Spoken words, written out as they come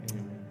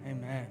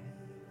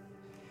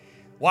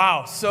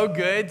Wow, so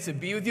good to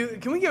be with you.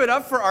 Can we give it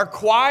up for our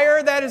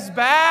choir that is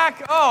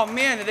back? Oh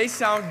man, do they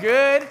sound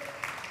good?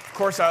 Of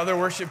course, our other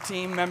worship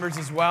team members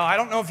as well. I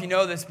don't know if you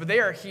know this, but they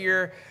are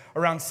here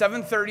around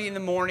 7:30 in the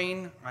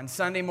morning on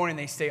Sunday morning.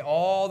 They stay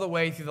all the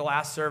way through the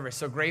last service.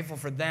 So grateful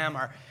for them.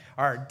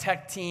 Our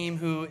tech team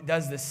who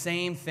does the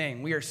same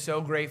thing. We are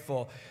so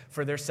grateful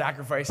for their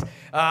sacrifice.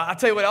 I'll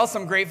tell you what else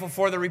I'm grateful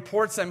for, the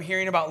reports I'm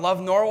hearing about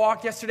Love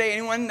Norwalk yesterday.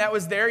 Anyone that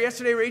was there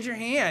yesterday, raise your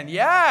hand.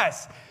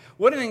 Yes.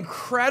 What an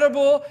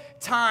incredible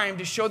time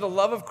to show the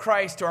love of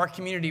Christ to our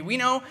community. We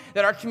know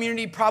that our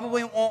community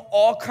probably won't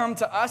all come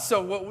to us,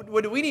 so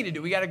what do we need to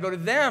do? We got to go to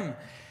them.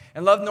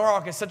 And Love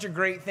Norwalk is such a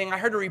great thing. I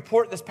heard a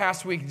report this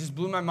past week. It just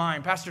blew my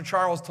mind. Pastor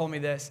Charles told me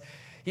this.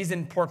 He's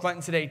in Port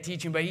Clinton today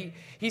teaching, but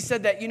he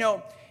said that,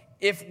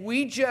 if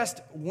we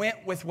just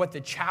went with what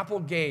the chapel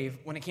gave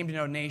when it came to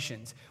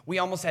donations, we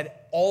almost had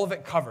all of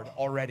it covered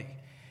already.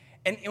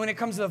 And when it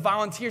comes to the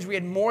volunteers, we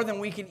had more than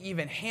we could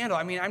even handle.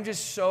 I mean, I'm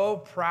just so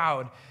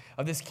proud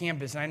of this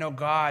campus, and I know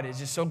God is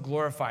just so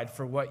glorified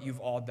for what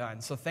you've all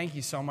done. So thank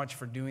you so much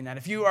for doing that.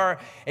 If you are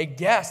a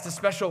guest, a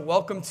special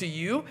welcome to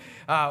you.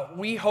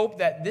 We hope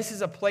that this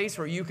is a place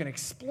where you can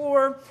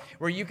explore,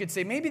 where you could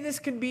say, maybe this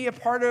could be a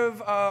part of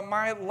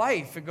my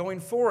life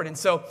going forward. And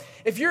so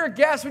if you're a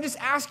guest, we just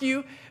ask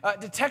you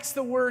to text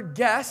the word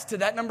guest to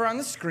that number on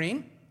the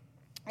screen.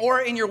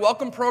 Or in your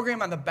welcome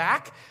program on the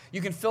back,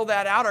 you can fill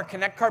that out, our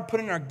Connect card, put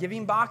it in our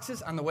giving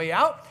boxes on the way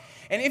out.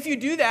 And if you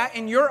do that,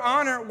 in your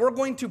honor, we're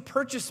going to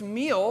purchase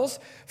meals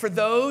for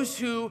those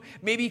who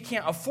maybe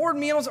can't afford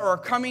meals or are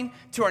coming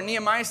to our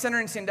Nehemiah Center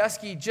in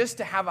Sandusky just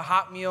to have a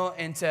hot meal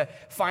and to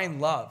find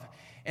love.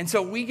 And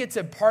so we get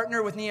to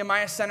partner with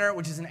Nehemiah Center,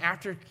 which is an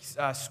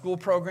after-school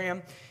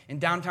program in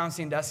downtown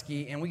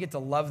Sandusky, and we get to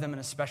love them in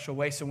a special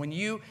way. So when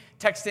you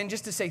text in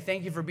just to say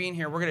thank you for being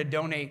here, we're going to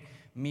donate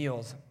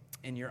meals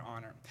in your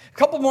honor. A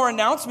couple more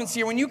announcements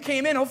here. When you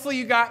came in, hopefully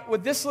you got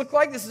what this looked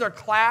like. This is our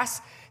class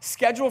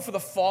schedule for the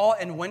fall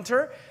and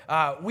winter.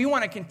 We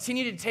want to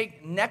continue to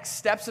take next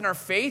steps in our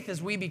faith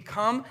as we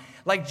become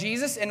like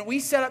Jesus, and we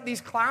set up these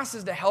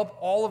classes to help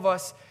all of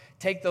us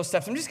take those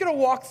steps. I'm just going to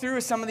walk through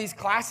some of these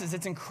classes.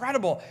 It's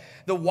incredible.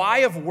 The why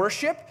of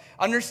worship,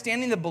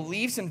 understanding the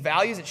beliefs and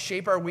values that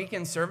shape our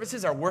weekend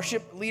services. Our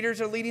worship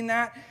leaders are leading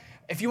that.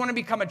 If you want to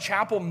become a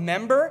chapel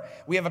member,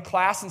 we have a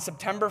class in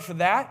September for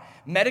that.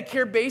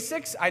 Medicare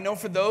basics, I know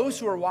for those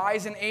who are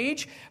wise in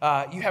age,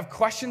 you have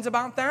questions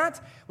about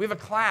that. We have a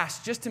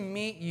class just to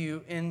meet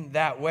you in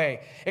that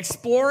way.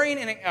 Exploring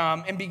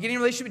and beginning a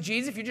relationship with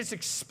Jesus, if you're just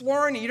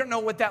exploring and you don't know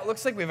what that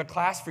looks like, we have a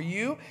class for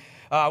you.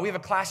 We have a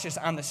class just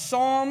on the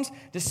Psalms,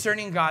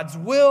 discerning God's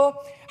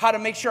will, how to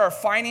make sure our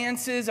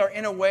finances are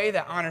in a way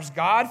that honors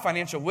God,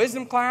 financial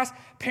wisdom class,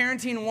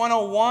 parenting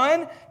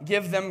 101,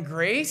 give them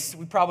grace.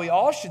 We probably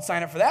all should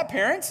sign up for that,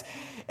 parents.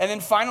 And then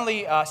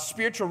finally,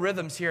 spiritual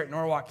rhythms here at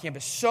Norwalk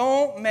campus.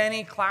 So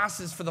many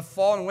classes for the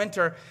fall and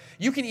winter.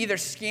 You can either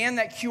scan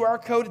that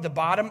QR code at the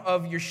bottom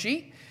of your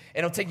sheet,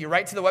 and it'll take you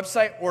right to the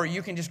website, or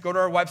you can just go to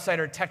our website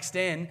or text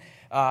in.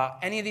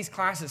 Any of these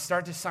classes,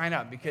 start to sign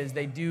up because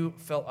they do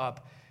fill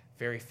up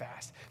very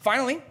fast.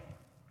 Finally,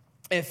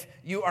 if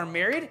you are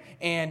married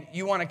and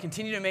you want to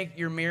continue to make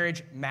your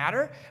marriage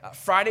matter,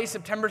 Friday,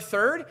 September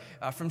 3rd,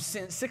 from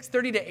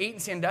 6:30 to 8 in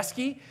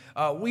Sandusky,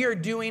 we are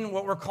doing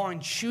what we're calling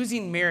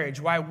Choosing Marriage,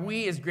 why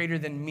we is greater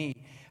than me.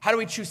 How do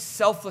we choose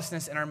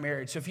selflessness in our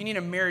marriage? So if you need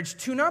a marriage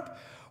tune-up,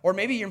 or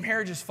maybe your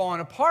marriage is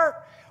falling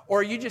apart,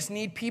 or you just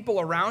need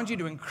people around you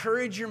to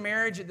encourage your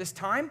marriage at this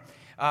time,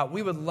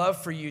 we would love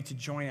for you to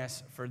join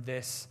us for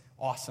this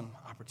awesome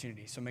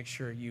opportunity. So make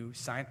sure you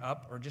sign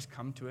up or just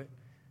come to it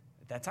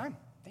at that time.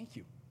 Thank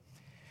you.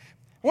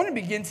 I want to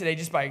begin today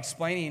just by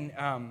explaining,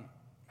 I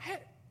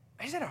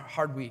just had a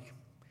hard week.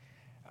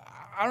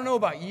 I don't know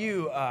about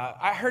you.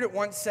 I heard it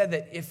once said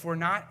that if we're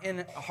not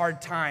in a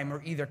hard time,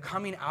 we're either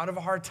coming out of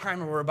a hard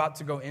time or we're about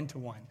to go into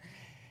one.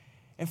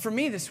 And for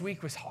me, this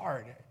week was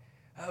hard.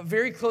 A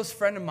very close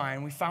friend of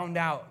mine, we found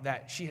out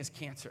that she has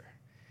cancer.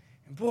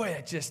 And boy,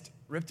 that just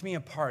ripped me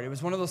apart. It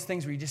was one of those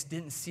things where you just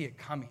didn't see it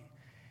coming.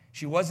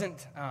 She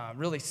wasn't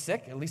really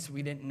sick, at least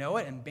we didn't know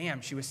it, and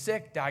bam, she was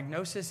sick,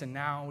 diagnosis, and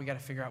now we got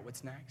to figure out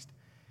what's next.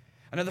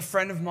 Another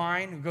friend of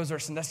mine who goes to our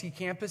Sandusky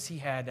campus, he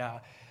had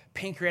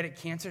pancreatic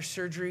cancer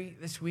surgery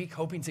this week,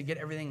 hoping to get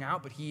everything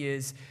out, but he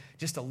is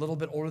just a little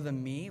bit older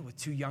than me with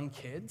 2 young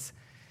kids.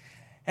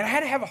 And I had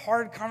to have a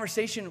hard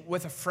conversation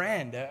with a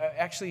friend,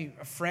 actually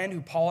a friend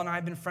who Paul and I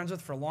have been friends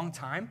with for a long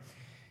time.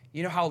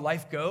 You know how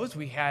life goes.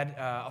 We had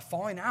a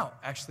falling out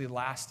actually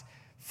last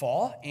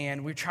fall,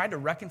 and we tried to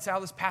reconcile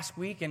this past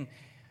week, and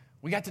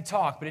we got to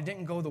talk, but it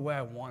didn't go the way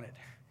I wanted.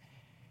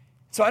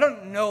 So I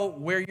don't know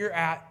where you're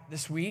at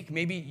this week.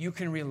 Maybe you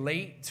can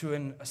relate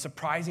to a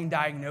surprising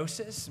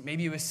diagnosis.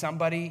 Maybe it was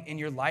somebody in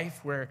your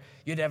life where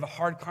you had to have a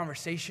hard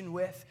conversation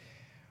with,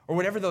 or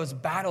whatever those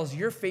battles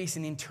you're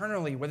facing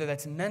internally, whether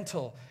that's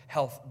mental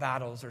health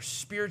battles or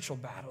spiritual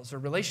battles or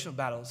relational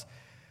battles.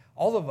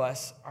 All of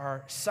us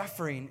are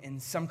suffering in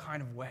some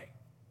kind of way.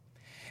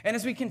 And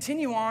as we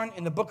continue on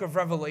in the book of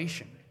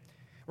Revelation,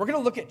 we're going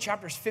to look at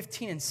chapters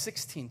 15 and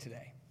 16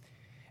 today.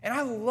 And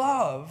I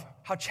love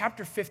how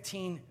chapter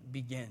 15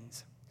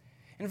 begins.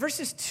 In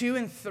verses 2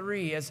 and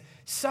 3, as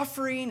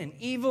suffering and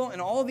evil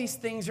and all these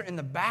things are in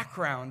the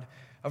background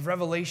of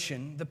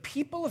Revelation, the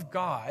people of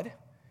God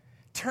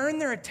turn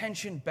their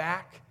attention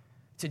back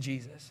to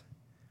Jesus.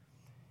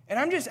 And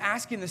I'm just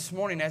asking this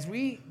morning, as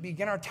we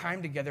begin our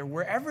time together,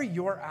 wherever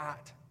you're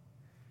at,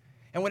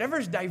 and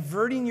whatever's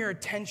diverting your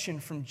attention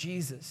from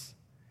Jesus,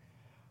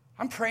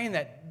 I'm praying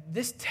that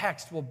this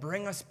text will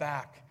bring us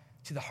back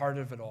to the heart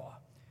of it all.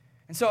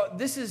 And so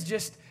this is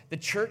just the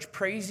church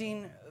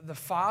praising the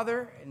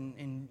Father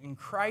in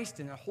Christ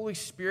and the Holy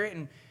Spirit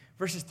in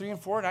verses 3 and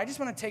 4. And I just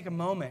want to take a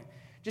moment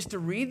just to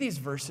read these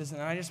verses,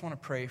 and I just want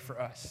to pray for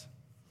us.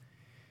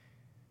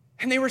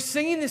 And they were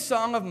singing the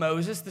song of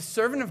Moses, the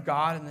servant of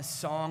God, and the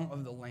song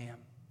of the Lamb.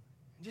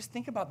 And just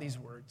think about these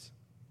words.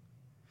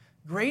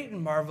 Great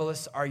and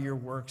marvelous are your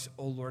works,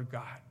 O Lord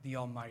God, the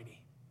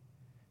Almighty.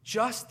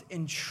 Just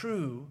and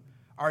true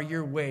are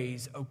your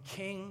ways, O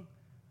King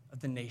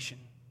of the nation.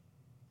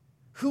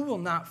 Who will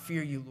not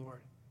fear you,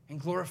 Lord, and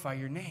glorify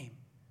your name?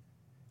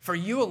 For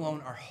you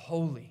alone are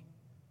holy.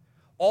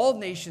 All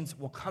nations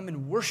will come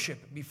and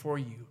worship before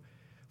you,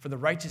 for the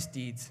righteous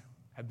deeds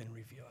have been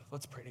revealed.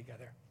 Let's pray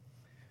together.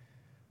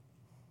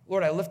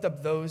 Lord, I lift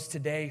up those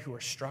today who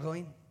are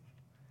struggling,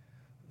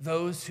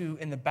 those who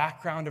in the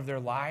background of their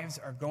lives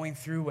are going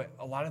through what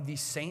a lot of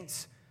these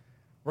saints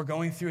were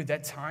going through at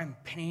that time: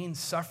 pain,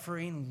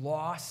 suffering,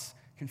 loss,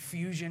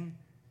 confusion.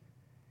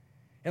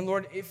 And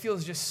Lord, it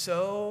feels just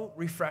so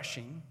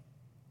refreshing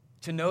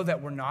to know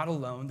that we're not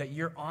alone, that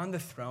you're on the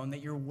throne,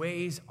 that your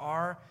ways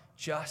are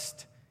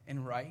just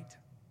and right.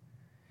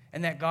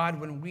 And that, God,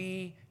 when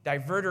we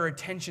divert our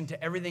attention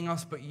to everything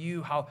else but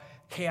you, how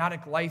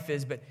chaotic life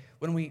is, but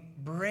when we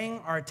bring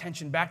our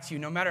attention back to you,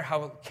 no matter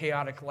how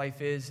chaotic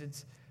life is,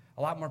 it's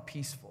a lot more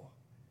peaceful.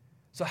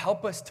 So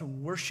help us to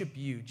worship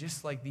you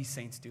just like these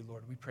saints do,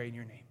 Lord. We pray in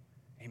your name.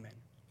 Amen.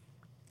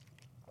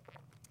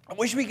 I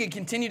wish we could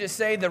continue to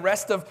say the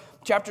rest of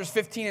chapters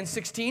 15 and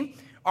 16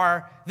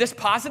 are this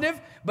positive,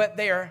 but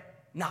they are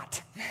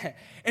not.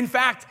 In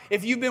fact,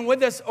 if you've been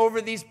with us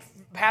over these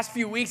past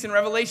few weeks in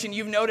Revelation,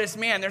 you've noticed,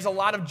 man, there's a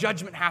lot of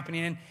judgment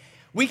happening. And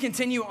we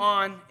continue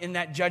on in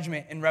that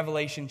judgment in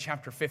Revelation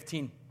chapter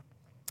 15.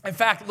 In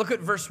fact, look at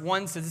verse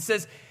 1 says. It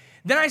says,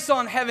 "Then I saw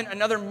in heaven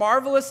another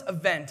marvelous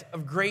event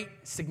of great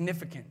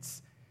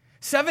significance.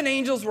 7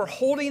 angels were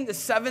holding the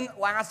 7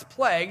 last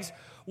plagues,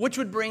 which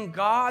would bring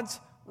God's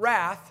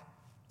wrath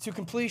to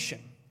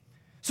completion."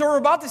 So we're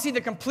about to see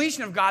the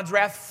completion of God's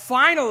wrath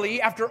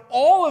finally after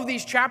all of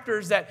these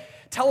chapters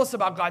that tell us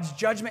about God's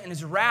judgment and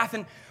his wrath.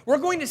 And we're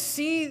going to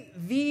see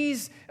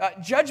these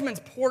judgments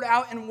poured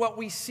out in what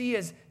we see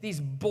as these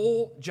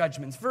bowl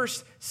judgments.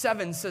 Verse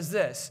 7 says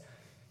this,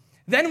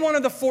 "Then one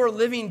of the 4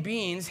 living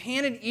beings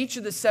handed each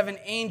of the 7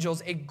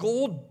 angels a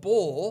gold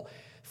bowl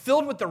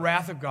filled with the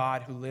wrath of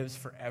God who lives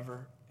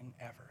forever and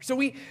ever." So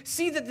we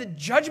see that the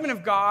judgment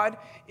of God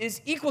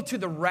is equal to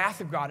the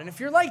wrath of God. And if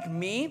you're like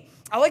me,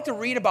 I like to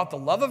read about the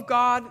love of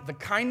God, the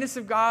kindness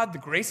of God, the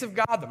grace of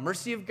God, the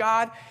mercy of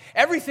God,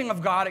 everything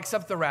of God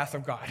except the wrath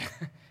of God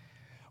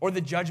or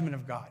the judgment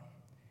of God.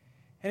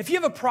 And if you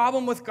have a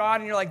problem with God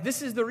and you're like,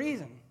 this is the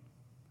reason,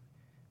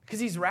 because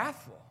he's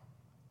wrathful,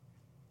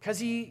 because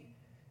he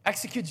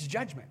executes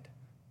judgment.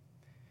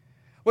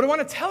 What I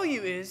want to tell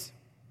you is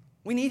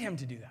we need him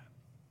to do that.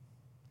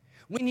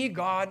 We need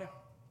God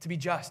to be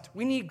just.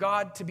 We need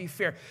God to be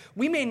fair.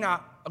 We may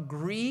not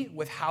agree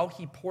with how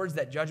he pours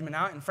that judgment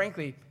out, and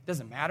frankly, it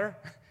doesn't matter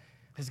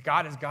because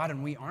God is God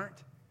and we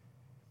aren't.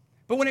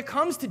 But when it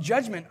comes to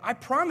judgment, I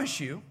promise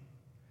you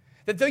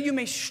that though you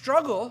may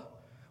struggle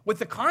with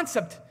the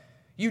concept,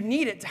 you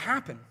need it to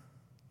happen.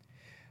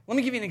 Let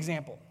me give you an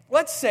example.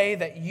 Let's say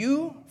that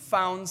you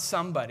found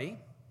somebody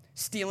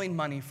stealing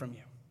money from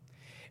you.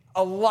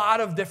 A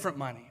lot of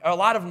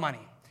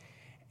money.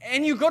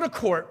 And you go to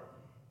court,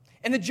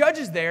 and the judge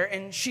is there,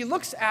 and she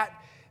looks at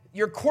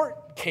your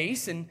court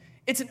case, and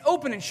it's an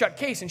open and shut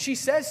case, and she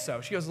says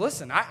so. She goes,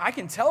 listen, I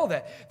can tell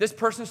that this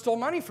person stole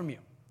money from you.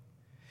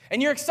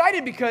 And you're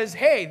excited because,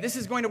 hey, this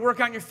is going to work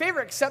out in your favor,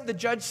 except the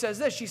judge says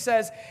this. She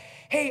says,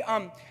 hey,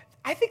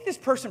 I think this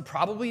person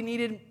probably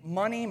needed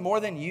money more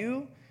than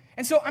you,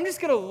 and so I'm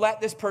just going to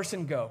let this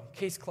person go.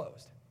 Case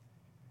closed.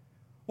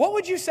 What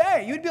would you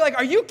say? You'd be like,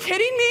 are you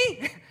kidding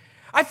me?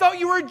 I thought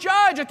you were a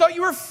judge. I thought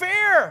you were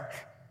fair.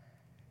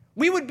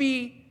 We would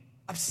be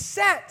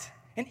upset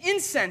and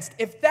incensed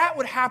if that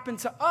would happen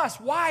to us.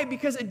 Why?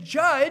 Because a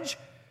judge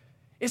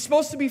is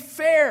supposed to be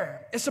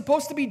fair. It's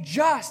supposed to be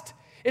just.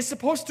 It's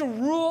supposed to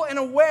rule in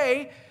a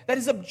way that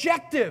is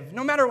objective,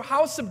 no matter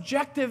how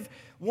subjective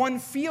one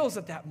feels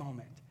at that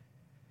moment.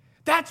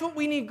 That's what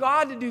we need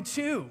God to do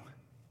too.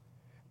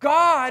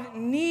 God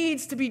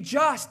needs to be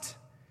just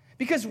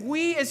because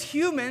we as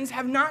humans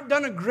have not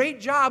done a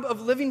great job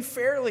of living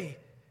fairly.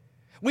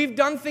 We've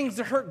done things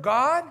to hurt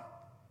God.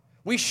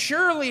 We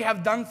surely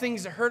have done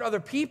things to hurt other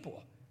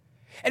people.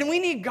 And we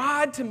need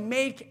God to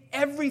make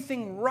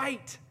everything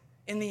right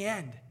in the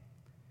end.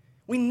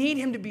 We need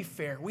him to be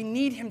fair. We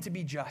need him to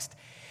be just.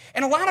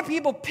 And a lot of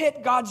people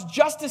pit God's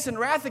justice and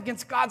wrath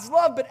against God's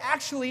love, but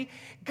actually,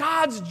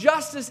 God's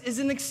justice is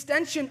an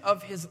extension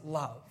of his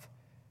love.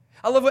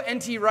 I love what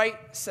N.T. Wright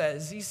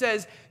says. He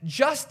says,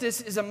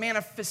 justice is a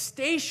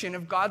manifestation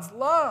of God's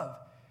love.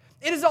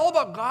 It is all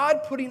about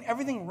God putting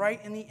everything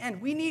right in the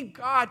end. We need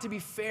God to be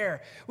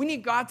fair. We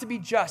need God to be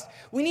just.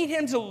 We need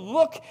him to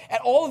look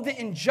at all of the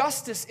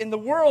injustice in the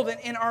world and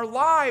in our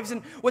lives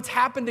and what's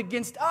happened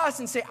against us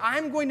and say,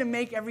 I'm going to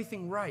make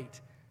everything right.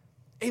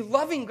 A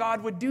loving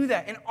God would do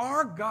that, and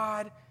our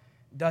God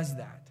does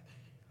that.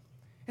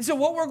 And so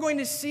what we're going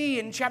to see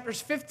in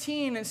chapters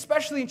 15, and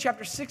especially in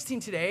chapter 16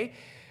 today,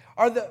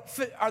 are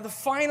the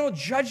final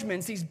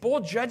judgments, these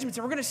bold judgments,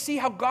 and we're going to see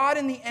how God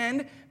in the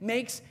end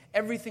makes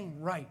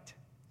everything right.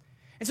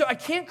 And so I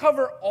can't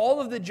cover all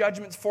of the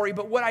judgments for you,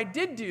 but what I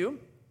did do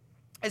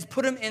is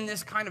put them in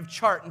this kind of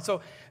chart. And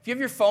so if you have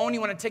your phone, you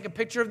want to take a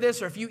picture of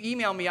this, or if you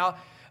email me, I'll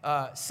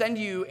send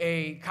you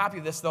a copy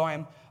of this, though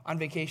I'm on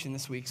vacation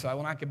this week, so I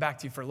will not get back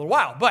to you for a little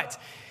while. But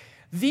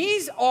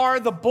these are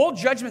the bold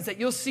judgments that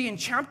you'll see in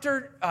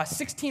chapter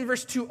 16,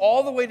 verse 2,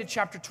 all the way to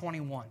chapter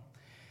 21.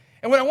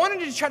 And what I wanted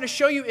to try to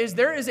show you is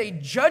there is a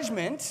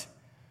judgment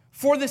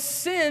for the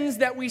sins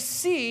that we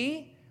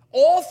see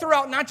all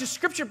throughout not just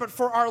Scripture, but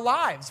for our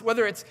lives,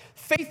 whether it's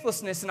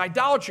faithlessness and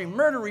idolatry,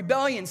 murder,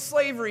 rebellion,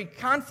 slavery,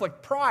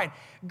 conflict, pride.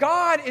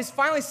 God is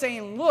finally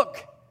saying,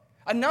 look,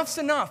 enough's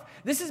enough.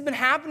 This has been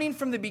happening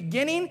from the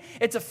beginning.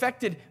 It's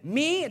affected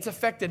me. It's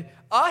affected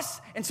us.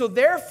 And so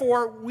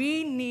therefore,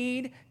 we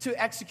need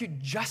to execute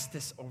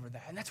justice over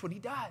that. And that's what he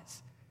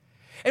does.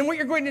 And what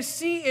you're going to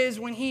see is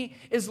when he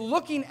is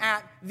looking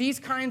at these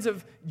kinds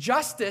of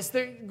justice,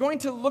 they're going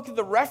to look at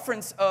the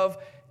reference of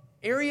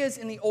areas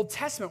in the Old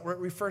Testament where it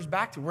refers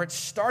back to, where it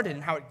started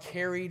and how it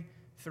carried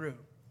through.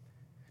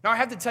 Now, I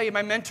have to tell you,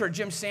 my mentor,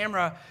 Jim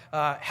Samra,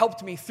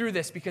 helped me through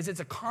this because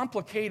it's a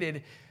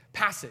complicated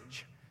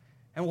passage.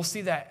 And we'll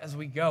see that as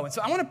we go. And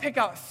so I want to pick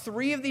out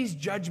 3 of these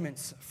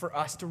judgments for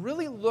us to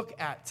really look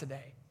at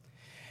today.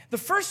 The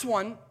first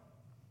one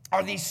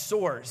are these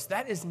sores.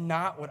 That is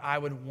not what I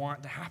would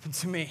want to happen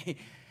to me.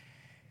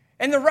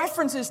 And the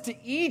references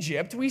to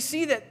Egypt, we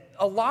see that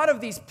a lot of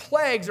these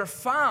plagues are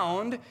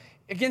found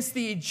against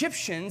the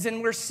Egyptians,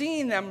 and we're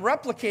seeing them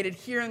replicated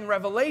here in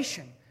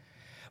Revelation.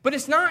 But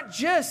it's not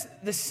just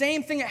the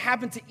same thing that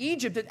happened to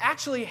Egypt. It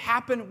actually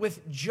happened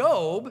with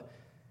Job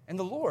and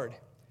the Lord.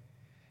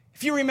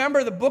 If you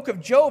remember the book of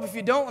Job, if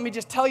you don't, let me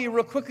just tell you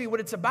real quickly what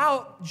it's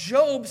about.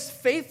 Job's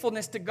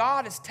faithfulness to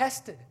God is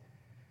tested.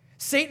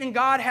 Satan and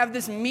God have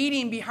this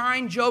meeting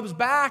behind Job's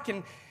back,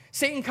 and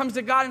Satan comes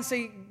to God and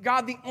says,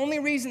 God, the only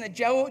reason that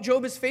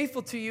Job is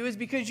faithful to you is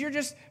because you're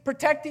just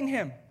protecting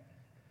him.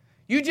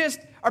 You just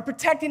are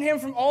protecting him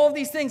from all of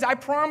these things. I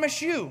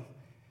promise you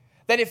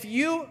that if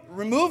you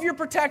remove your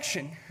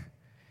protection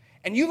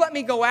and you let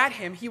me go at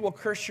him, he will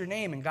curse your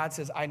name. And God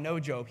says, I know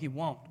Job. He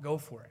won't. Go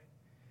for it.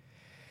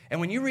 And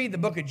when you read the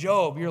book of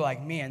Job, you're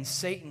like, man,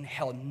 Satan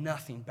held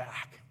nothing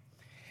back.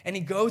 And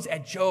he goes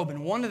at Job,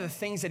 and one of the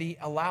things that he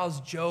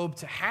allows Job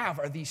to have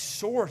are these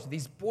sores,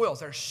 these boils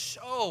that are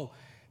so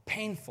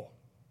painful.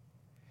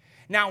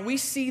 Now, we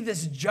see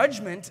this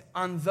judgment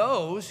on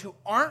those who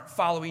aren't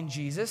following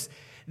Jesus.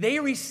 They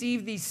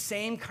receive these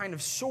same kind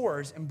of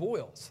sores and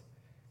boils.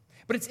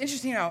 But it's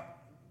interesting how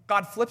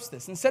God flips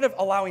this. Instead of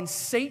allowing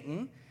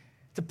Satan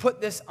to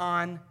put this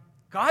on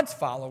God's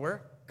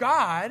follower,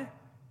 God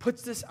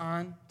puts this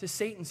on to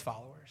Satan's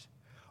followers,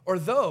 or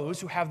those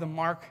who have the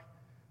mark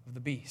of the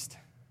beast.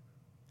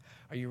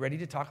 Are you ready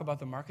to talk about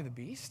the mark of the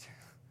beast?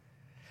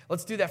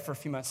 Let's do that for a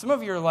few minutes. Some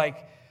of you are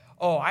like,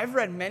 oh, I've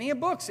read many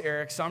books,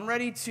 Eric, so I'm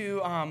ready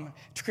to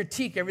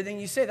critique everything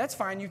you say. That's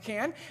fine, you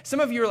can. Some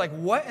of you are like,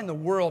 what in the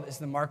world is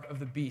the mark of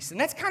the beast? And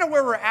that's kind of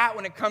where we're at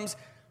when it comes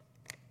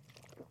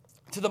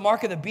to the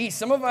mark of the beast.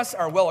 Some of us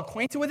are well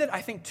acquainted with it.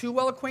 I think too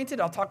well acquainted.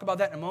 I'll talk about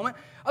that in a moment.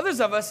 Others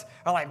of us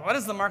are like, what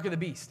is the mark of the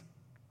beast?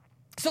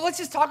 So let's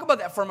just talk about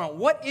that for a moment.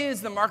 What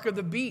is the mark of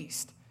the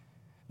beast?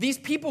 These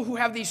people who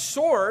have these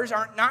sores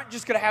are not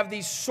just going to have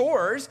these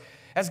sores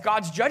as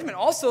God's judgment.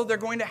 Also, they're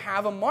going to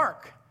have a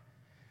mark.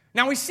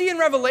 Now, we see in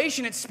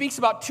Revelation, it speaks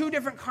about 2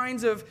 different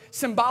kinds of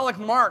symbolic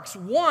marks.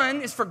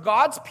 One is for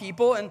God's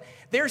people, and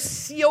they're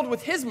sealed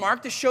with his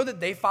mark to show that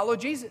they follow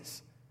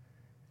Jesus.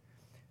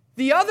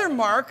 The other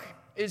mark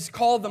is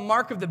called the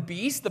mark of the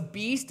beast. The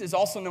beast is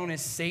also known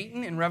as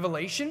Satan in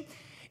Revelation.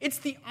 It's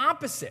the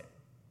opposite.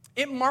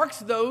 It marks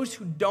those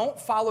who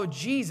don't follow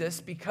Jesus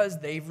because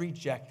they've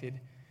rejected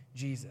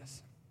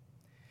Jesus.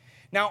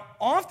 Now,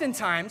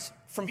 oftentimes,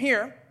 from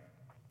here,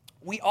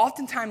 we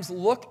oftentimes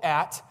look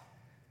at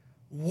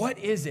what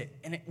is it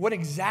and what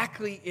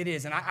exactly it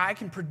is. And I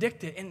can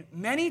predict it. And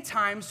many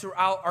times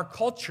throughout our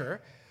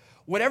culture,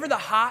 whatever the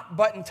hot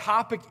button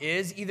topic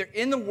is, either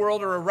in the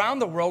world or around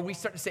the world, we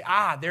start to say,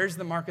 there's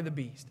the mark of the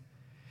beast.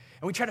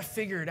 And we try to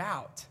figure it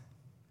out.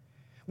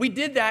 We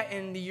did that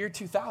in the year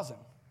 2000.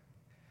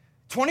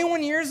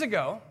 21 years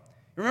ago,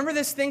 remember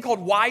this thing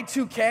called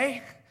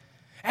Y2K?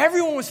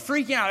 Everyone was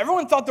freaking out.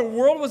 Everyone thought the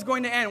world was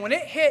going to end. When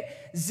it hit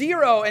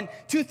 0 and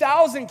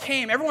 2000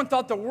 came, everyone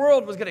thought the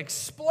world was going to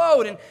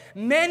explode. And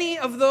many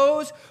of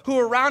those who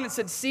were around and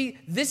said, see,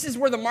 this is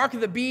where the mark of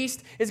the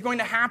beast is going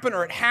to happen,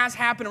 or it has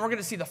happened, and we're going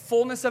to see the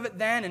fullness of it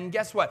then. And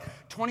guess what?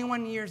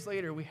 21 years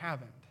later, we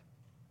haven't.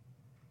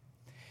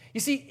 You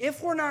see,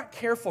 if we're not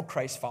careful,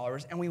 Christ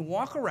followers, and we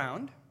walk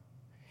around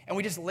and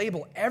we just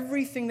label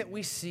everything that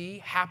we see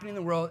happening in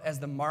the world as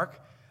the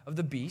mark of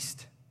the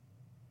beast,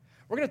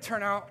 we're going to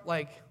turn out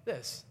like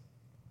this,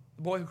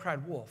 the boy who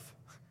cried wolf.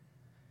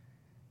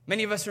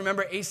 Many of us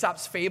remember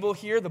Aesop's fable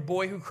here, the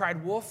boy who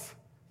cried wolf.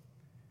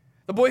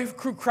 The boy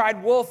who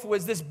cried wolf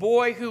was this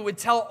boy who would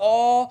tell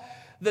all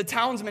the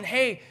townsmen,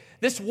 hey,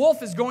 this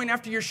wolf is going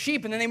after your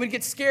sheep, and then they would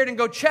get scared and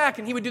go check,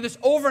 and he would do this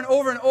over and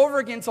over and over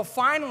again until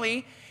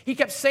finally he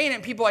kept saying it,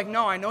 and people were like,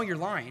 no, I know you're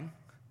lying.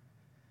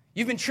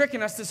 You've been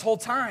tricking us this whole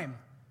time.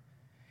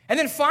 And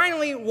then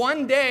finally,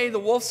 one day, the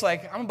wolf's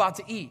like, I'm about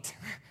to eat.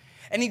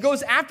 And he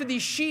goes after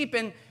these sheep,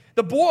 and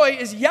the boy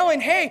is yelling,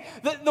 hey,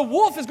 the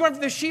wolf is going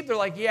after the sheep. They're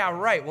like, yeah,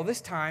 right. Well,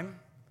 this time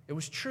it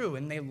was true,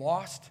 and they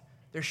lost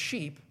their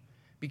sheep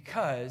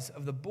because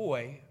of the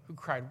boy who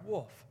cried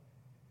wolf.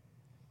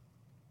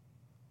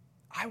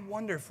 I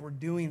wonder if we're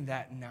doing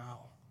that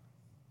now.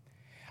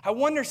 I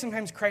wonder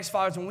sometimes, Christ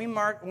followers,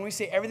 when we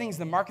say everything's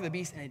the mark of the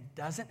beast and it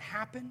doesn't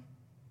happen,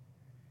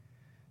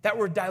 that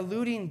we're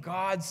diluting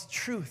God's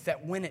truth,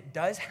 that when it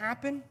does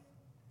happen,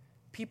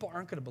 people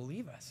aren't going to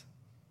believe us.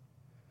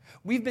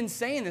 We've been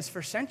saying this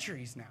for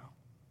centuries now.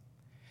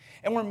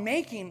 And we're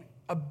making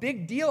a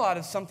big deal out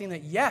of something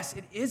that, yes,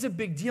 it is a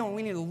big deal, and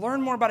we need to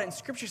learn more about it, and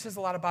Scripture says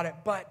a lot about it,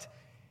 but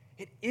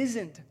it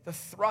isn't the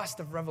thrust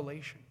of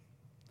Revelation.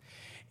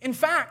 In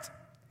fact,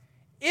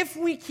 if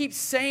we keep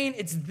saying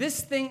it's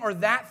this thing or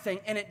that thing,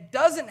 and it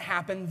doesn't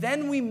happen,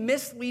 then we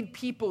mislead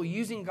people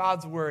using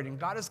God's word, and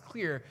God is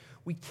clear,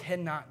 we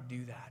cannot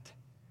do that.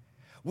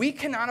 We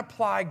cannot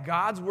apply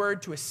God's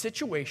word to a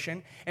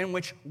situation in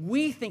which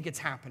we think it's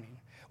happening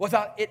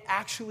without it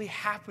actually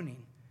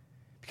happening.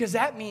 Because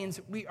that means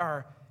we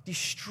are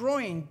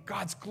destroying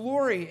God's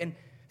glory and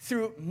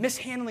through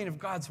mishandling of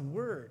God's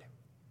word.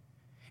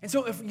 And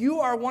so if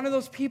you are one of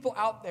those people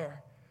out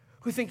there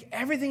who think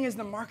everything is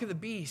the mark of the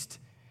beast,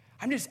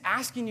 I'm just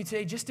asking you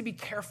today just to be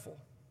careful.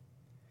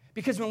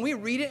 Because when we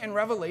read it in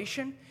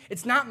Revelation,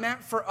 it's not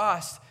meant for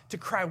us to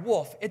cry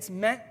wolf. It's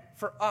meant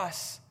for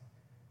us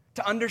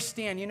to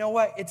understand, you know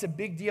what? It's a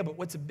big deal, but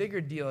what's a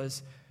bigger deal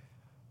is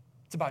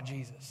it's about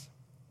Jesus.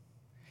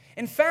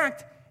 In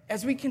fact,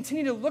 as we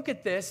continue to look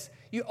at this,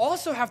 you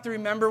also have to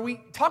remember,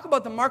 we talk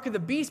about the mark of the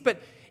beast,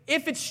 but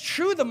if it's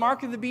true the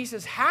mark of the beast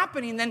is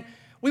happening, then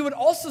we would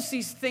also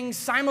see things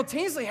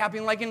simultaneously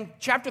happening. Like in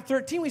chapter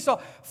 13, we saw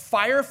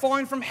fire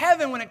falling from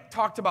heaven when it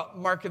talked about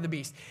mark of the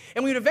beast.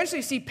 And we would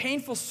eventually see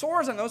painful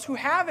sores on those who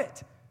have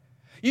it.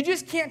 You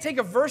just can't take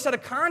a verse out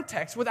of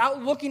context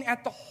without looking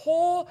at the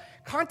whole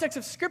context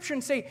of Scripture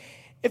and say,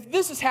 if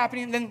this is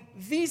happening, then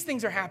these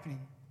things are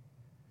happening.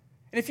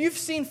 And if you've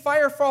seen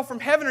fire fall from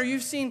heaven or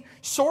you've seen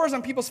sores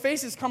on people's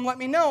faces, come let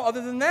me know.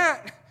 Other than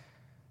that,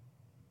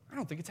 I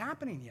don't think it's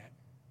happening yet.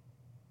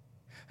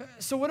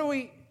 So what do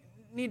we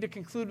need to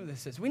conclude with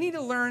this is? We need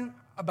to learn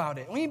about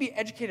it. We need to be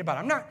educated about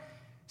it. I'm not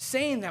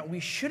saying that we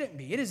shouldn't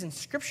be. It is in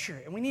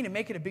Scripture, and we need to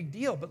make it a big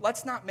deal, but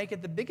let's not make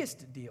it the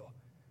biggest deal.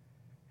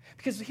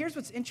 Because here's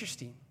what's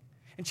interesting.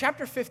 In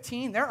chapter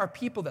 15, there are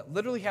people that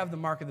literally have the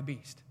mark of the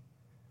beast.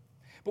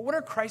 But what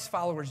are Christ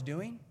followers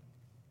doing?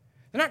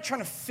 They're not trying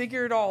to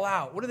figure it all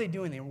out. What are they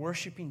doing? They're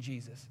worshiping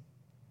Jesus,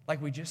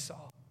 like we just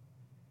saw.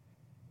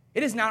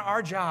 It is not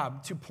our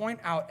job to point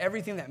out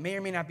everything that may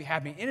or may not be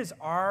happening. It is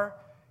our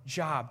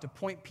job to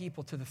point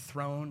people to the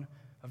throne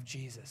of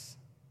Jesus.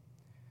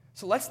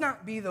 So let's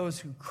not be those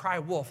who cry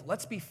wolf.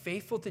 Let's be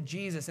faithful to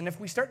Jesus. And if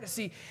we start to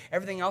see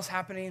everything else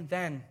happening,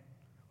 then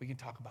we can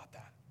talk about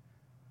that.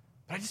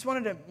 But I just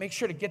wanted to make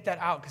sure to get that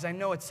out because I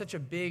know it's such a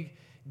big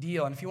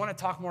deal. And if you want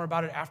to talk more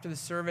about it after the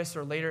service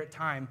or later at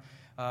time,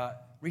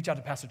 reach out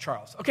to Pastor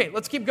Charles. Okay,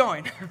 let's keep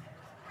going.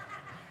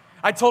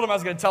 I told him I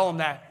was going to tell him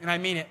that, and I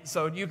mean it,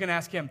 so you can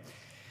ask him.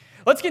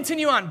 Let's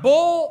continue on.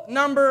 Bowl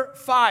number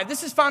 5.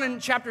 This is found in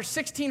chapter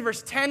 16,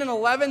 verse 10 and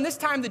 11. This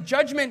time the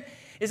judgment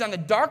is on the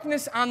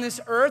darkness on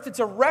this earth. It's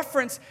a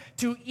reference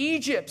to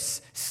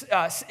Egypt's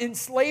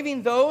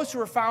enslaving those who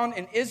were found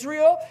in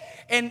Israel.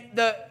 And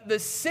the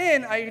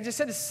sin, I just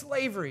said, is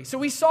slavery. So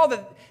we saw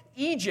that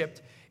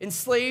Egypt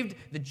enslaved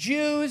the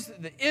Jews,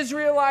 the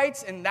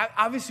Israelites, and that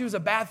obviously was a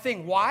bad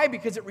thing. Why?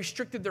 Because it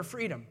restricted their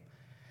freedom.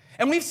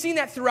 And we've seen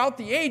that throughout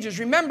the ages.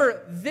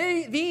 Remember,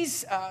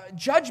 these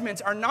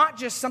judgments are not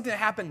just something that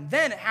happened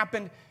then. It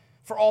happened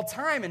for all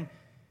time. And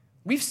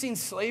we've seen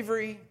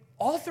slavery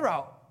all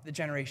throughout the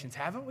generations,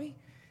 haven't we?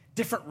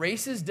 Different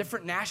races,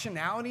 different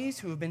nationalities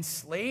who have been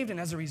enslaved, and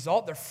as a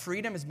result, their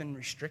freedom has been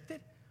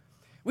restricted.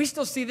 We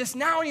still see this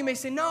now, and you may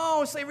say,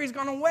 no, slavery's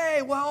gone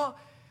away. Well,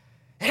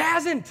 it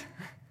hasn't.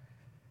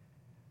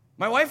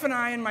 My wife and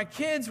I and my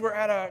kids were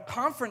at a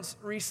conference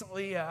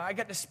recently. I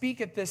got to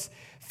speak at this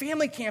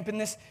family camp, and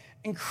this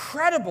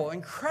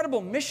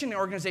incredible mission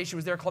organization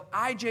was there called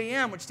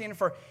IJM, which stands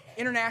for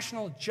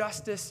International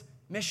Justice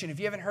Mission. If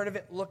you haven't heard of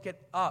it, look it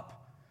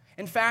up.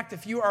 In fact,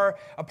 if you are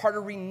a part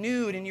of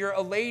Renewed and you're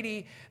a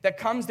lady that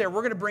comes there,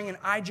 we're going to bring an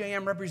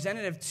IJM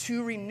representative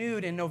to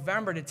Renewed in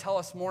November to tell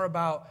us more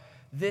about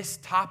this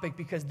topic,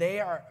 because they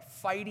are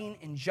fighting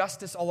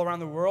injustice all around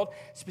the world,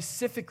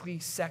 specifically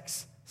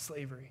sex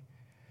slavery.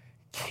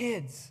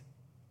 Kids,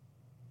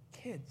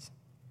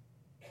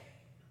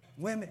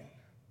 women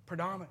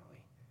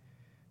predominantly,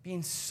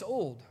 being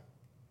sold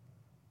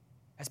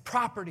as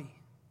property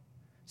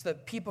so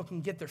that people can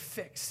get their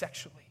fix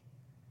sexually.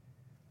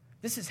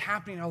 This is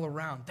happening all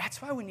around.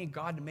 That's why we need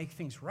God to make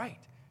things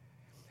right.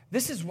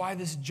 This is why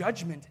this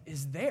judgment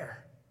is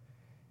there.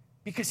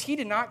 Because he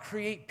did not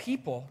create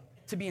people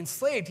to be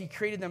enslaved. He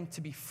created them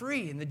to be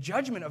free. And the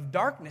judgment of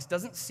darkness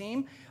doesn't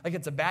seem like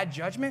it's a bad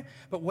judgment,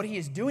 but what he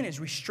is doing is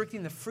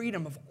restricting the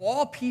freedom of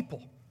all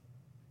people.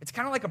 It's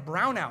kind of like a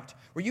brownout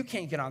where you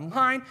can't get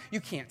online,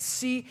 you can't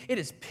see. It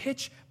is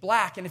pitch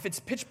black. And if it's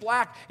pitch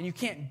black and you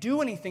can't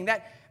do anything,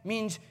 that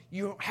means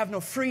you have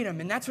no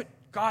freedom. And that's what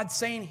God's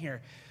saying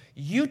here.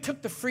 You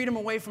took the freedom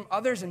away from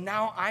others, and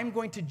now I'm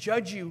going to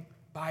judge you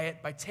by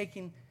it, by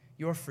taking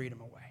your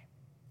freedom away.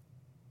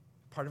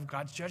 Part of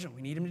God's judgment.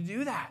 We need him to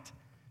do that,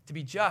 to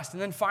be just.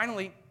 And then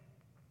finally,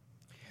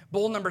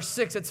 bowl number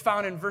 6, it's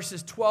found in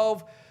verses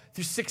 12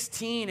 through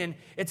 16, and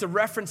it's a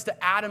reference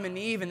to Adam and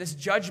Eve, and this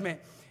judgment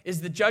is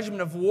the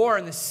judgment of war,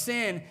 and the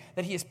sin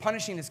that he is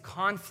punishing is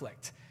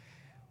conflict.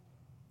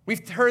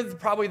 We've heard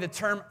probably the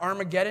term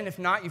Armageddon. If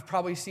not, you've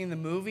probably seen the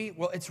movie.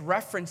 Well, it's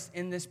referenced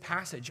in this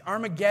passage.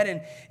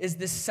 Armageddon is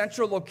this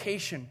central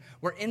location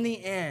where in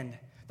the end,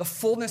 the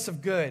fullness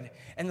of good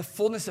and the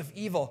fullness of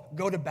evil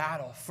go to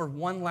battle for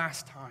one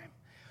last time.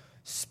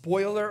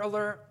 Spoiler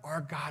alert, our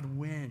God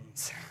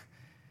wins.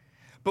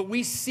 But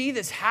we see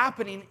this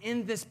happening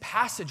in this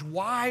passage.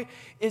 Why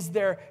is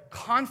there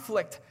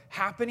conflict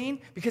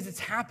happening? Because it's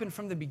happened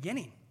from the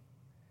beginning.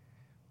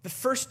 The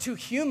first two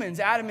humans,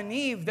 Adam and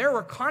Eve, there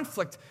were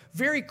conflict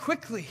very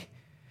quickly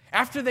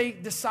after they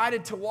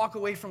decided to walk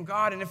away from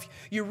God. And if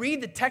you read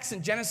the text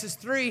in Genesis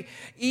 3,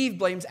 Eve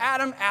blames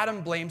Adam,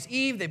 Adam blames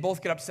Eve. They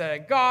both get upset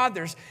at God.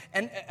 There's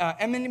an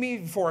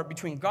enmity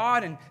between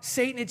God and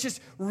Satan. It's just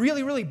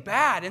really, really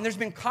bad. And there's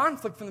been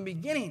conflict from the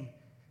beginning.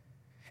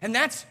 And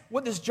that's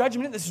what this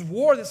judgment, this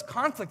war, this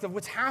conflict of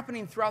what's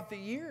happening throughout the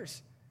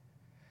years.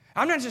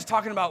 I'm not just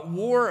talking about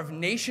war of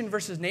nation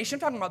versus nation. I'm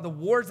talking about the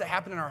wars that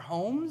happen in our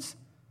homes.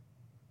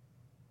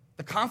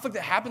 The conflict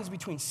that happens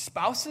between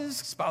spouses,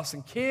 spouse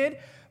and kid,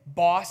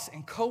 boss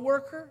and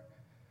coworker.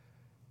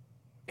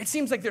 It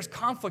seems like there's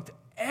conflict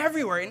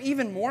everywhere, and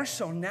even more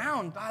so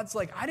now. And God's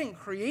like, I didn't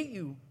create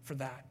you for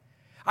that.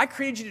 I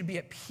created you to be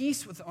at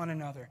peace with one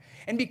another.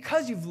 And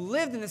because you've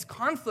lived in this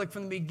conflict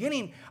from the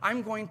beginning,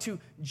 I'm going to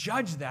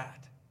judge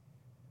that.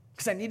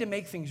 Because I need to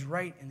make things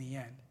right in the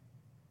end.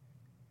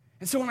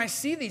 And so when I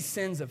see these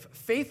sins of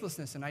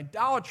faithlessness and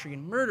idolatry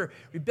and murder,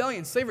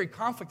 rebellion, slavery,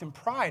 conflict, and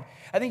pride,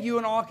 I think you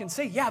and all can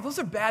say, yeah, those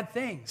are bad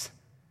things.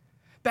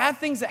 Bad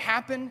things that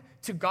happen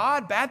to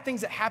God, bad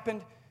things that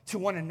happen to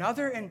one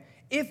another. And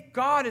if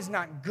God is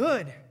not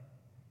good,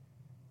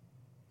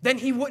 then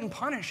he wouldn't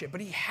punish it.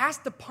 But he has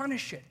to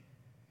punish it.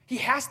 He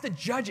has to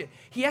judge it.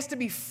 He has to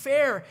be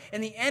fair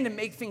in the end and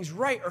make things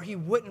right, or he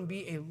wouldn't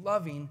be a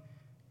loving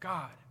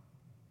God.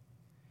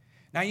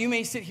 Now, you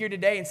may sit here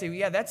today and say, well,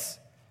 yeah, that's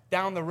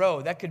down the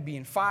road. That could be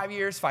in 5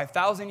 years,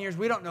 5,000 years.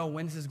 We don't know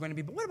when this is going to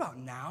be. But what about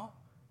now?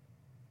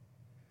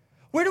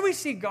 Where do we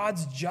see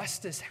God's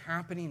justice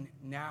happening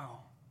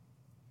now?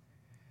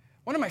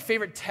 One of my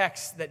favorite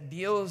texts that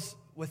deals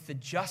with the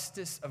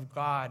justice of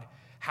God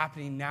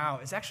happening now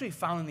is actually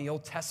found in the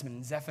Old Testament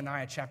in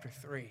Zephaniah chapter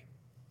 3.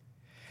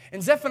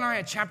 In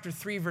Zephaniah chapter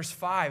 3, verse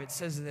 5, it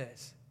says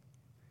this: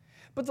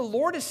 "But the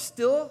Lord is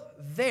still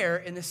there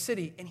in the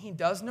city, and he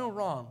does no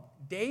wrong.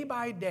 Day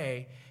by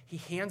day, he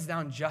hands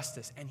down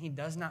justice, and he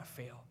does not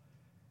fail.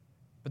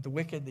 But the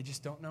wicked, they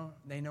just don't know,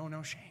 they know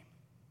no shame."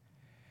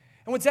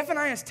 And what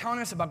Zephaniah is telling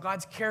us about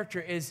God's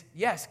character is,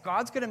 yes,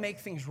 God's going to make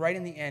things right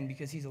in the end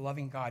because he's a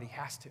loving God. He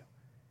has to.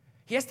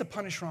 He has to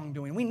punish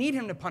wrongdoing. We need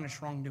him to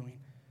punish wrongdoing.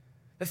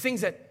 The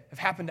things that have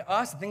happened to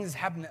us, the things that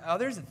have happened to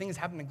others, the things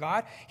that happen to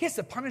God, he has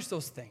to punish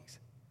those things.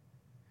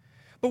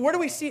 But where do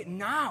we see it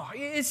now?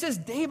 It says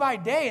day by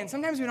day, and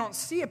sometimes we don't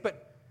see it,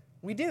 but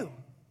we do.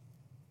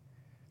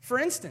 For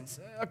instance,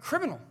 a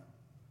criminal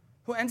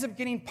who ends up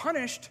getting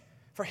punished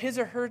for his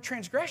or her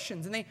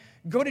transgressions, and they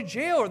go to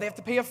jail or they have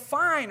to pay a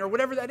fine or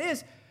whatever that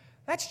is,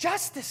 that's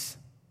justice.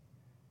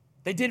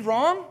 They did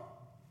wrong,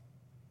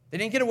 they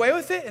didn't get away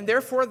with it, and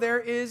therefore there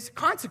is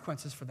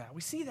consequences for that.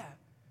 We see that.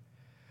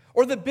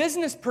 Or the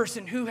business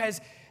person who has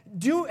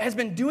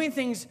been doing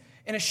things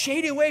in a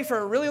shady way for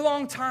a really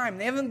long time.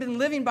 They haven't been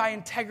living by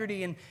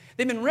integrity, and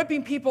they've been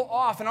ripping people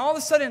off, and all of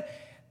a sudden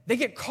they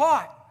get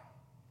caught,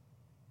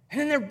 and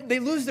then they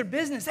lose their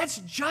business. That's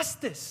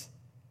justice.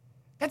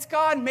 That's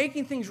God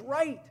making things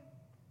right.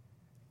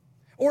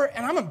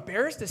 And I'm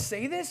embarrassed to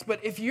say this,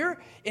 but if you're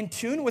in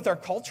tune with our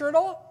culture at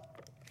all,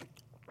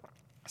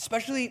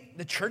 especially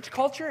the church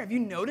culture, have you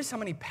noticed how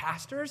many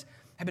pastors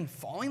have been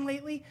falling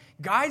lately?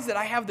 Guys that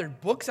I have their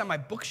books on my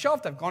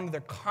bookshelf, that I've gone to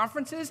their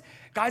conferences,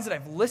 guys that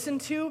I've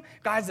listened to,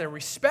 guys that I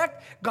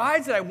respect,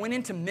 guys that I went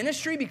into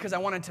ministry because I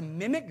wanted to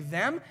mimic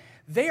them,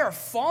 they are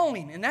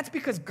falling. And that's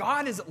because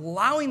God is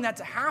allowing that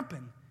to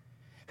happen.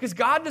 Because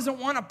God doesn't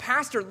want a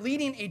pastor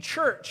leading a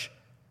church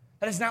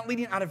that is not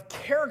leading out of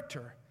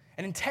character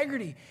and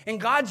integrity and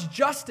God's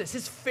justice,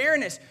 his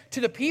fairness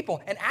to the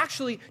people, and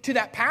actually to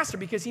that pastor,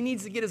 because he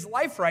needs to get his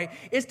life right,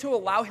 is to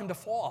allow him to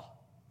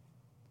fall,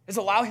 is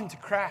allow him to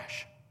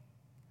crash.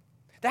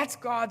 That's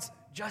God's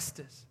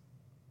justice.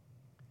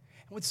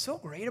 And what's so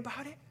great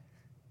about it,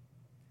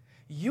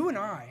 you and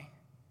I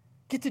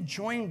get to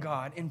join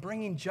God in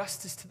bringing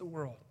justice to the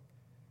world.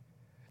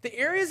 The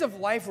areas of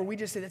life where we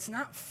just say, that's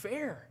not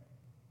fair,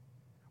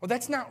 or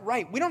that's not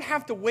right. We don't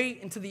have to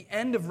wait until the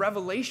end of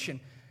Revelation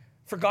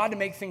for God to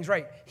make things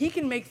right. He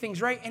can make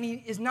things right, and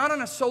he is not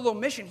on a solo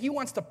mission. He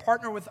wants to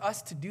partner with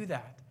us to do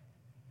that.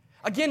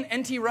 Again,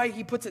 N.T. Wright,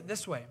 he puts it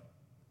this way.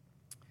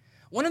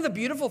 One of the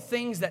beautiful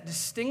things that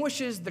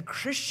distinguishes the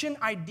Christian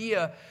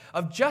idea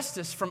of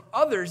justice from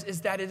others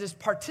is that it is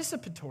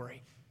participatory.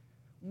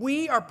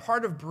 We are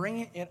part of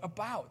bringing it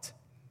about.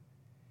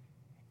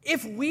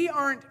 If we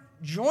aren't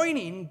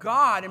joining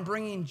God and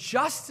bringing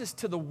justice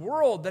to the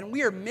world, then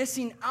we are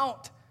missing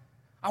out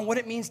on what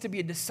it means to be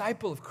a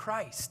disciple of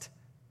Christ.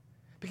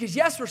 Because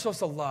yes, we're supposed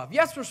to love.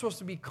 Yes, we're supposed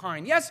to be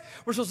kind. Yes,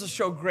 we're supposed to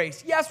show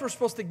grace. Yes, we're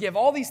supposed to give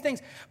all these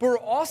things. But we're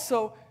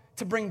also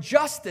to bring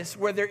justice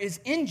where there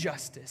is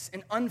injustice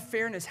and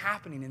unfairness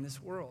happening in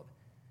this world.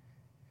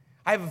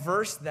 I have a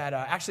verse that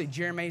actually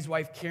Jeremy's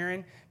wife,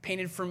 Karen,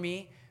 painted for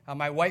me.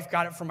 My wife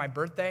got it for my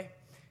birthday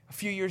a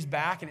few years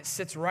back, and it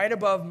sits right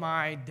above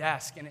my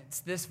desk, and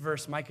it's this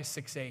verse, Micah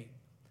 6:8.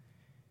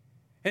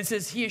 And it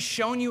says, he has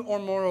shown you, O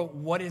mortal,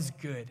 what is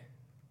good.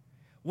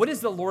 What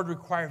does the Lord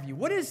require of you?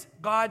 What does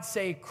God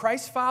say?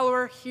 Christ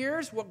follower,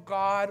 here's what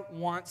God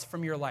wants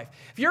from your life.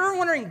 If you're ever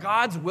wondering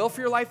God's will for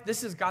your life,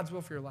 this is God's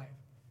will for your life.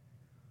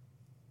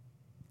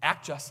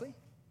 Act justly,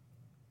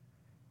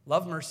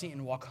 love mercy,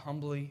 and walk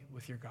humbly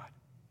with your God.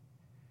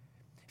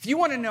 If you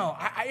want to know,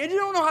 I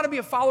don't know how to be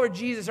a follower of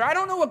Jesus, or I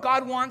don't know what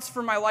God wants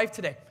for my life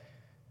today,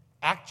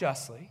 act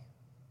justly,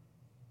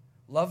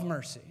 love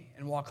mercy,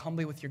 and walk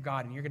humbly with your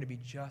God, and you're going to be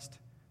just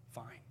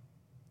fine.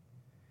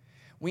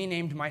 We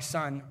named my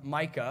son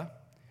Micah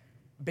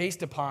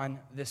based upon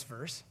this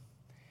verse,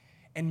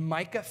 and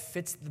Micah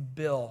fits the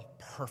bill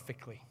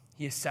perfectly.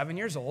 He is 7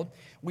 years old.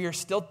 We are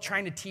still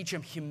trying to teach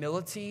him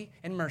humility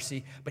and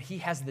mercy, but he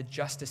has the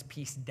justice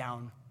piece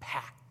down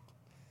pat.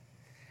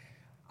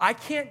 I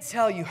can't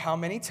tell you how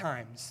many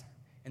times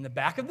in the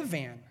back of the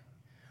van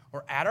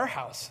or at our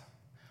house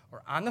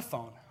or on the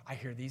phone I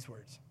hear these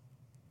words.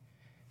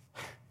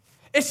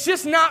 It's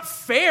just not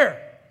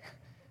fair.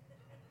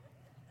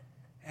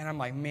 And I'm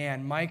like,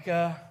 man,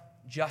 Micah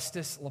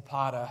Justice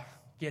Lapata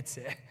gets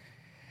it.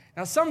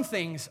 Now, some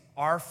things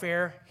are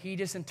fair. He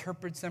just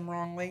interprets them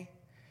wrongly.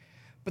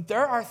 But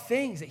there are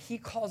things that he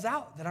calls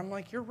out that I'm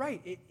like, you're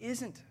right, it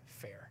isn't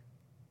fair.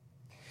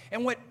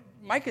 And what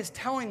Micah's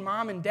telling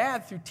mom and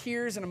dad through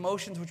tears and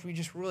emotions, which we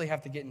just really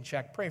have to get in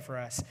check, pray for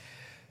us.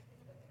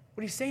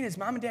 What he's saying is,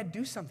 mom and dad,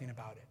 do something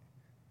about it.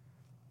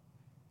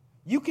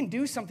 You can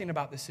do something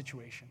about this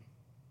situation.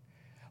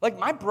 Like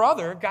my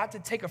brother got to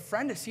take a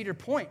friend to Cedar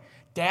Point.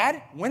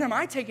 Dad, when am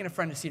I taking a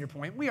friend to Cedar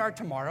Point? We are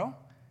tomorrow,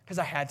 because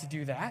I had to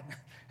do that.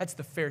 That's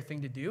the fair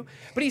thing to do.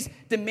 But he's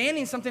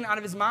demanding something out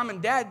of his mom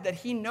and dad that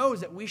he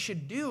knows that we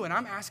should do, and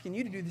I'm asking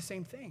you to do the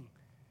same thing.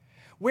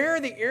 Where are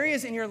the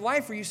areas in your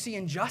life where you see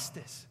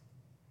injustice?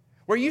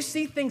 Where you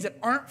see things that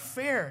aren't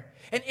fair.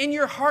 And in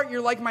your heart,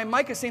 you're like my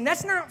Micah saying,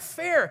 that's not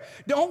fair.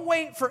 Don't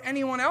wait for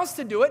anyone else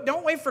to do it.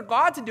 Don't wait for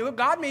God to do it.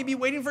 God may be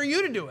waiting for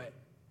you to do it.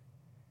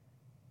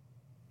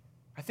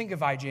 I think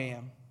of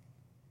IJM,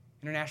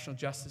 International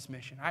Justice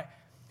Mission.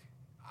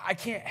 I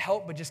can't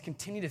help but just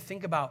continue to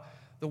think about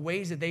the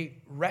ways that they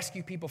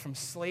rescue people from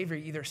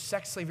slavery, either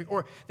sex slavery,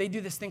 or they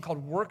do this thing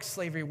called work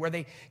slavery, where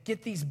they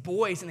get these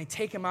boys and they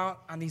take them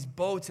out on these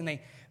boats and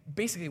they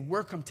basically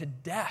work them to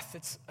death.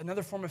 It's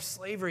another form of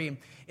slavery. And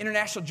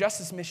International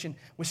Justice Mission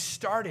was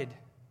started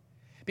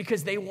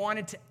because they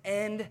wanted to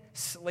end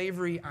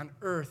slavery on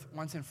earth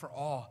once and for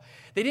all.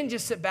 They didn't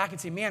just sit back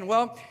and say, man,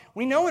 well,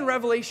 we know in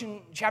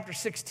Revelation chapter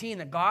 16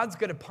 that God's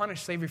going to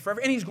punish slavery forever,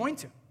 and he's going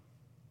to.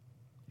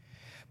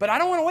 But I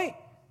don't want to wait.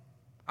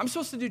 I'm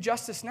supposed to do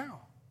justice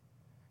now.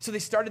 So they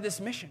started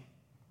this mission.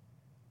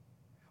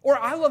 Or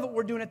I love what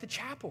we're doing at the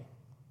chapel.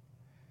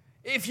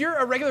 If you're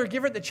a regular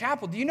giver at the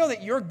chapel, do you know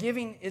that your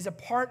giving is a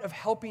part of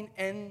helping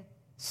end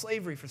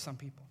slavery for some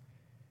people?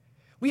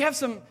 We have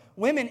some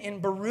women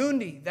in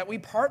Burundi that we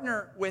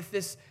partner with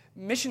this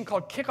mission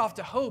called Kickoff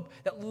to Hope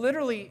that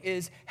literally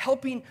is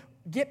helping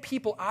get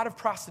people out of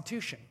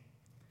prostitution.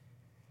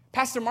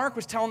 Pastor Mark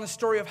was telling the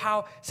story of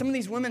how some of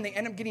these women, they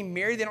end up getting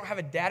married. They don't have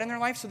a dad in their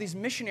life, so these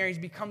missionaries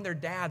become their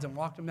dads and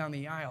walk them down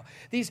the aisle.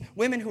 These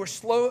women who were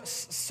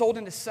sold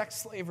into sex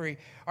slavery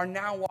are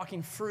now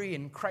walking free,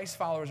 and Christ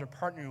followers are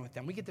partnering with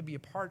them. We get to be a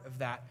part of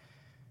that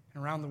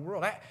around the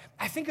world.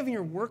 I think of in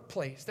your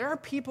workplace. There are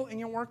people in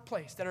your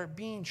workplace that are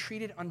being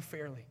treated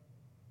unfairly.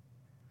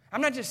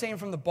 I'm not just saying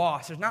from the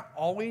boss. There's not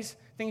always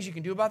things you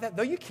can do about that,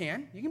 though you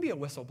can. You can be a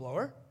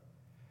whistleblower.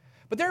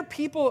 But there are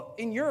people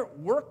in your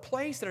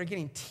workplace that are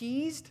getting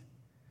teased,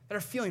 that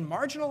are feeling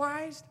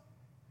marginalized,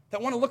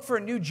 that want to look for a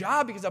new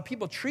job because of how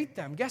people treat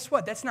them. Guess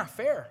what? That's not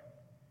fair.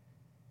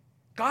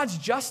 God's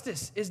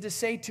justice is to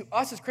say to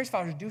us as Christ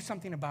followers, do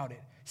something about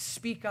it.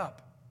 Speak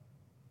up.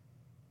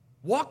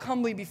 Walk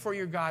humbly before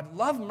your God.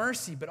 Love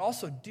mercy, but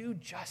also do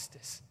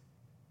justice.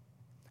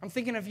 I'm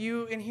thinking of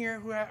you in here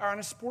who are on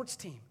a sports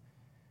team.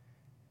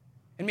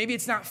 And maybe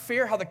it's not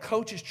fair how the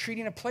coach is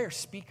treating a player.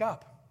 Speak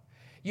up.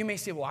 You may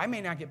say, well, I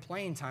may not get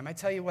playing time. I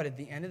tell you what, at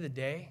the end of the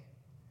day,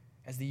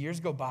 as the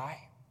years go by,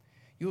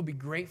 you will be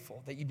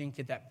grateful that you didn't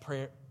get that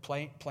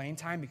playing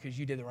time because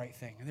you did the right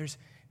thing. And there's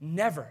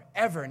never,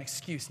 ever an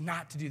excuse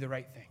not to do the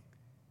right thing.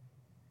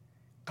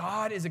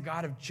 God is a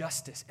God of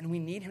justice, and we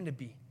need him to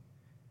be.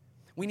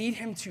 We need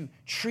him to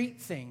treat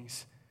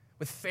things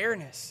with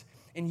fairness.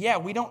 And yeah,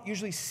 we don't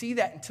usually see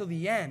that until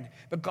the end,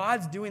 but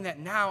God's doing that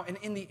now. And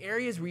in the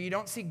areas where you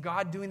don't see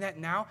God doing that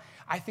now,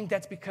 I think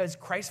that's because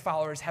Christ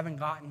followers haven't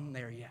gotten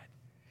there yet.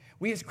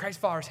 We as Christ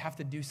followers have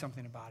to do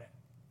something about it.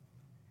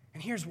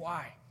 And here's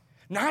why.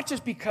 Not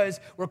just because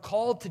we're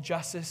called to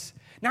justice,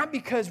 not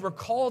because we're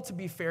called to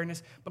be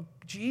fairness, but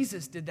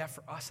Jesus did that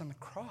for us on the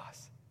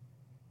cross.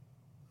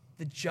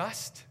 The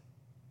just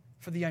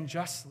for the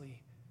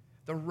unjustly,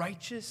 the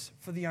righteous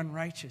for the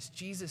unrighteous.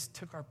 Jesus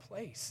took our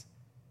place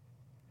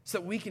so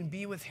that we can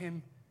be with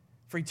him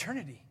for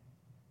eternity.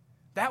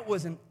 That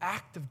was an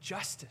act of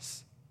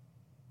justice.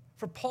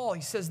 For Paul,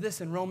 he says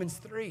this in Romans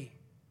 3.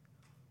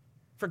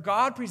 For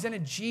God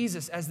presented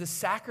Jesus as the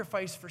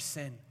sacrifice for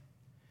sin.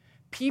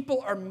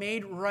 People are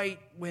made right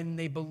when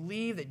they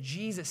believe that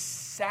Jesus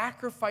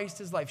sacrificed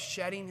his life,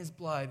 shedding his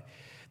blood.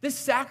 This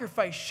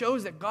sacrifice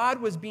shows that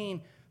God was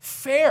being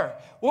fair.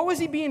 What was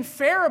he being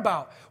fair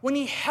about? When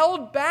he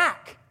held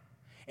back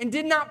and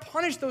did not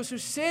punish those who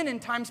sin in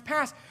times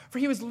past, for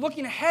he was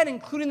looking ahead,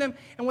 including them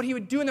in what he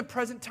would do in the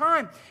present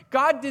time.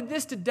 God did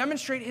this to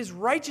demonstrate his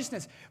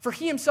righteousness, for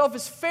he himself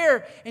is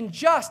fair and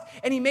just,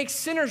 and he makes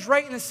sinners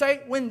right in the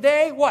sight when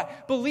they,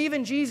 what? Believe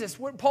in Jesus.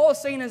 What Paul is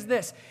saying is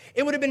this: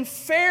 it would have been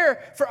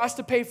fair for us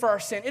to pay for our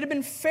sin. It would have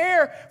been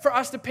fair for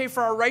us to pay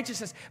for our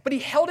righteousness, but he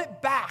held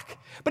it back.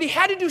 But he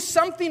had to do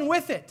something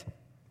with it,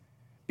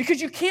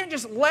 because you can't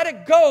just let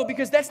it go,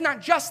 because that's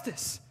not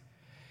justice.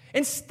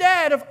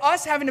 Instead of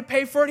us having to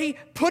pay for it, he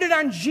put it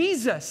on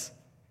Jesus.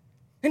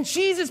 And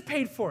Jesus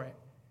paid for it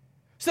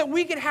so that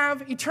we could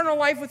have eternal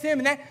life with him.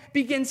 And that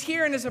begins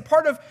here. And as a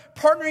part of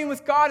partnering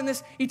with God in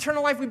this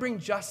eternal life, we bring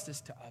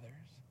justice to others.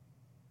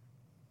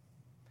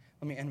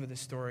 Let me end with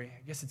this story.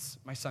 I guess it's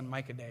my son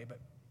Micah Day, but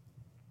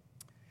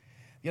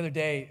the other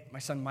day, my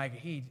son Micah,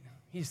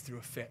 he's threw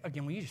a fit.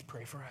 Again, will you just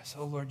pray for us?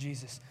 Oh, Lord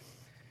Jesus.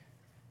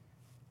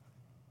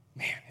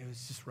 Man, it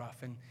was just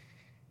rough. And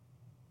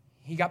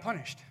he got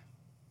punished.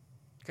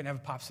 Couldn't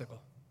have a popsicle.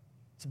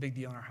 It's a big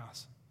deal in our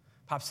house.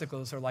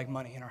 Popsicles are like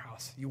money in our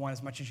house. You want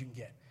as much as you can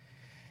get.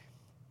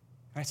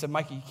 And I said,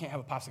 Micah, you can't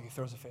have a popsicle. He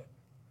throws a fit.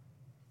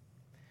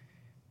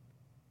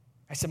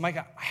 I said,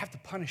 Micah, I have to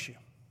punish you.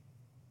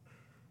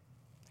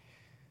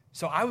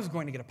 So I was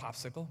going to get a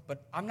popsicle,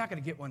 but I'm not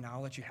going to get one now.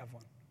 I'll let you have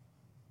one.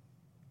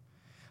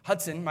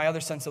 Hudson, my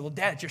other son, said, well,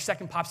 Dad, it's your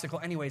second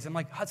popsicle anyways. I'm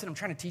like, Hudson, I'm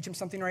trying to teach him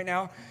something right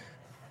now.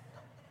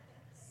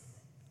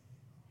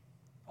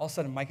 All of a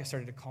sudden, Micah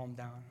started to calm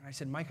down. And I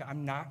said, Micah,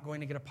 I'm not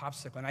going to get a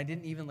popsicle. And I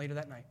didn't even later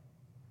that night.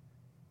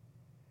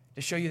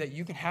 To show you that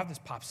you can have this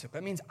popsicle.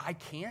 That means I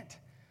can't.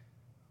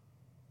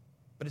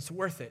 But it's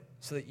worth it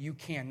so that you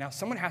can. Now,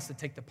 someone has to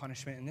take the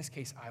punishment. In this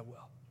case, I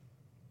will.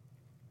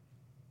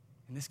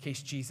 In this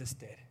case, Jesus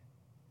did.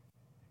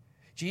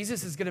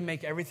 Jesus is going to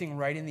make everything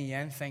right in the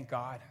end, thank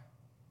God.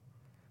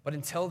 But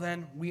until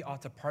then, we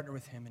ought to partner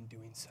with him in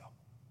doing so.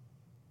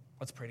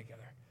 Let's pray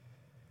together.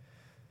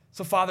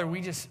 So, Father,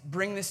 we just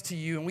bring this to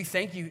you, and we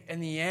thank you in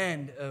the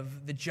end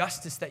of the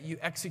justice that you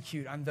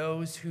execute on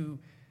those who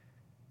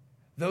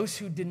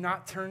did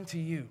not turn to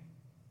you.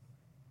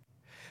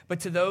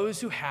 But to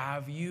those who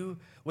have, you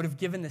would have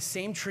given the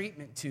same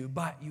treatment to,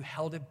 but you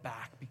held it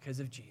back because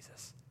of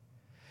Jesus.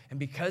 And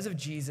because of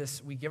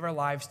Jesus, we give our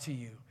lives to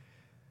you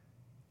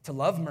to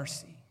love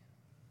mercy,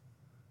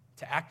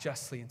 to act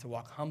justly, and to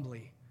walk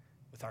humbly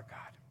with our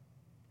God.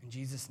 In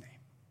Jesus' name,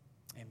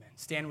 amen.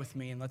 Stand with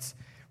me and let's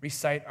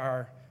recite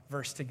our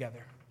verse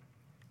together.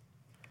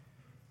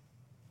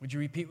 Would you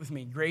repeat with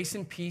me? Grace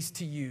and peace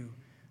to you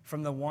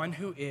from the one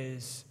who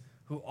is,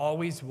 who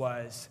always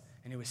was,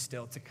 and who is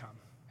still to come.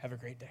 Have a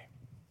great day.